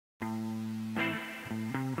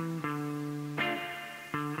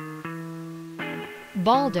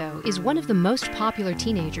Baldo is one of the most popular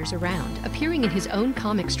teenagers around, appearing in his own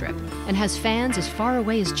comic strip, and has fans as far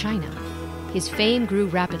away as China. His fame grew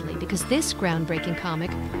rapidly because this groundbreaking comic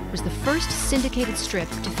was the first syndicated strip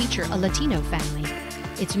to feature a Latino family.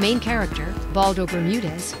 Its main character, Baldo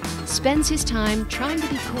Bermudez, spends his time trying to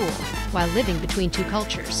be cool while living between two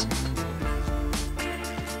cultures.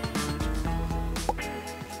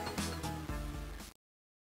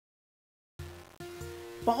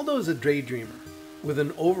 Baldo is a daydreamer with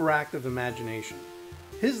an overactive imagination.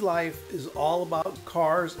 His life is all about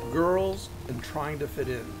cars, girls, and trying to fit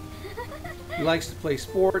in. He likes to play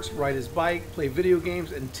sports, ride his bike, play video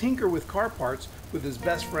games, and tinker with car parts with his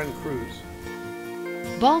best friend Cruz.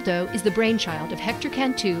 Baldo is the brainchild of Hector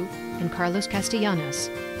Cantú and Carlos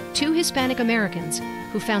Castellanos, two Hispanic Americans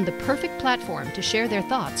who found the perfect platform to share their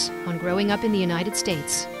thoughts on growing up in the United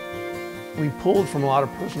States. We pulled from a lot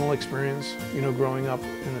of personal experience, growing up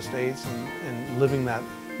in the States and living that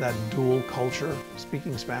dual culture,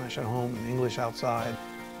 speaking Spanish at home and English outside.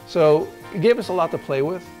 So it gave us a lot to play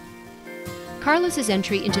with. Carlos's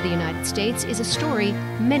entry into the United States is a story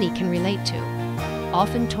many can relate to,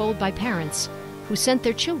 often told by parents who sent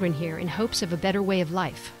their children here in hopes of a better way of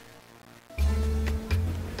life.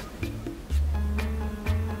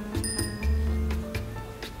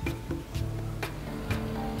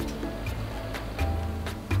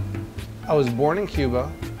 I was born in Cuba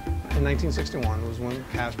in 1961, was when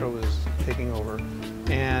Castro was taking over,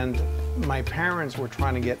 and my parents were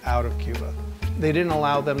trying to get out of Cuba. They didn't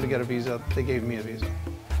allow them to get a visa, they gave me a visa.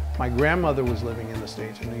 My grandmother was living in the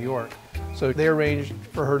States, in New York, so they arranged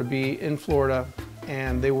for her to be in Florida,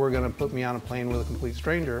 and they were going to put me on a plane with a complete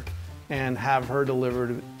stranger and have her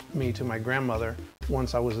deliver me to my grandmother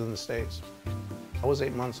once I was in the States. I was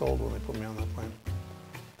 8 months old when they put me on that plane.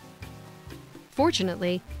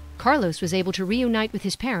 Fortunately, Carlos was able to reunite with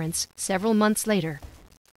his parents several months later.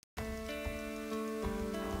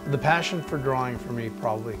 The passion for drawing for me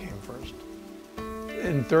probably came first.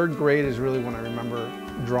 In third grade is really when I remember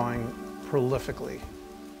drawing prolifically.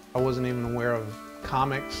 I wasn't even aware of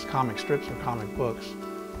comics, comic strips, or comic books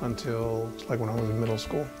until like when I was in middle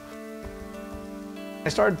school. I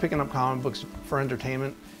started picking up comic books for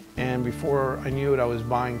entertainment, and before I knew it, I was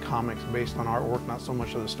buying comics based on artwork, not so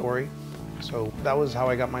much of the story. So that was how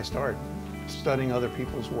I got my start, studying other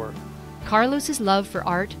people's work. Carlos's love for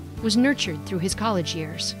art was nurtured through his college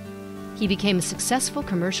years. He became a successful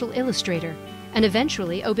commercial illustrator and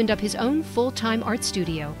eventually opened up his own full-time art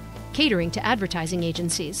studio, catering to advertising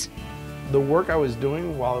agencies. The work I was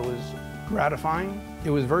doing, while it was gratifying, it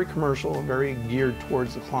was very commercial, very geared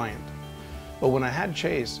towards the client. But when I had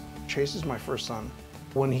Chase is my first son.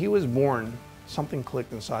 When he was born, something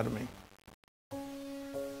clicked inside of me.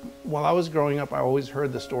 While I was growing up, I always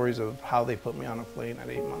heard the stories of how they put me on a plane at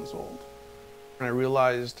 8 months old. And I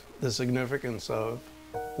realized the significance of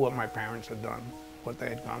what my parents had done, what they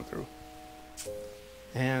had gone through.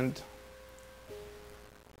 And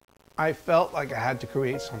I felt like I had to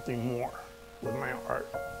create something more with my art.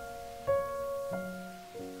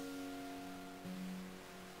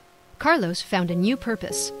 Carlos found a new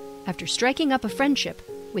purpose after striking up a friendship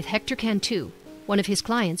with Hector Cantú, one of his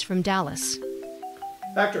clients from Dallas.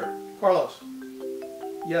 Hector, Carlos.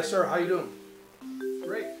 Yes, sir. How you doing?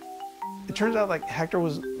 Great. It turns out like Hector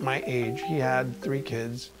was my age. He had 3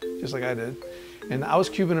 kids, just like I did. And I was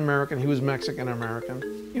Cuban American. He was Mexican American.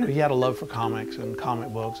 He had a love for comics and comic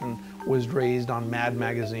books and was raised on Mad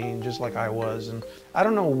magazine, just like I was. And I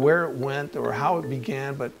don't know where it went or how it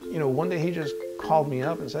began, but one day he just called me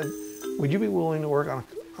up and said, "Would you be willing to work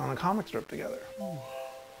on a comic strip together?"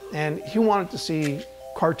 And he wanted to see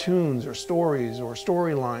cartoons or stories or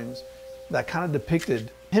storylines that kind of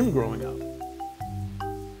depicted him growing up.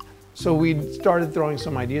 So we started throwing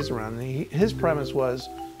some ideas around, and his premise was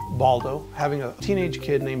Baldo, having a teenage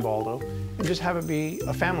kid named Baldo, and just have it be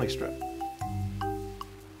a family strip.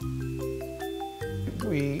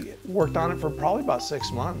 We worked on it for probably about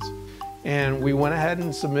 6 months, and we went ahead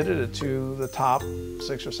and submitted it to the top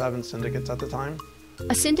 6 or 7 syndicates at the time.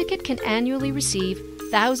 A syndicate can annually receive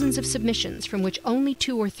thousands of submissions from which only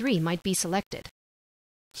 2 or 3 might be selected.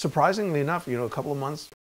 Surprisingly enough, a couple of months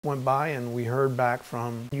went by and we heard back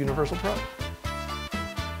from Universal Press.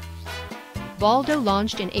 Baldo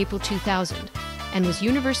launched in April 2000 and was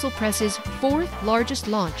Universal Press's 4th largest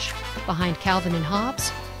launch, behind Calvin and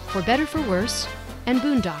Hobbes, For Better For Worse, and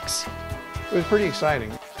Boondocks. It was pretty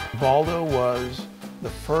exciting. Baldo was the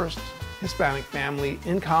first Hispanic family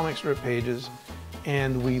in comic strip pages,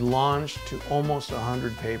 and we launched to almost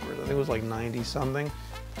 100 papers. I think it was like 90 something.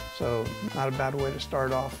 So not a bad way to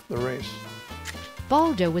start off the race.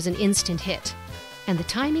 Baldo was an instant hit, and the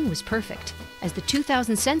timing was perfect. as the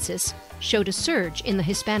 2000 census showed a surge in the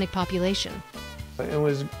Hispanic population. It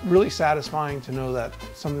was really satisfying to know that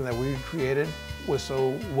something that we created was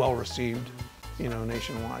so well received,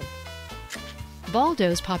 nationwide.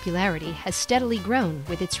 Baldo's popularity has steadily grown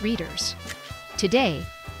with its readers. Today,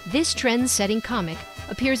 this trend-setting comic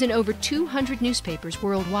appears in over 200 newspapers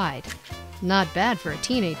worldwide. Not bad for a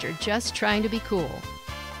teenager just trying to be cool.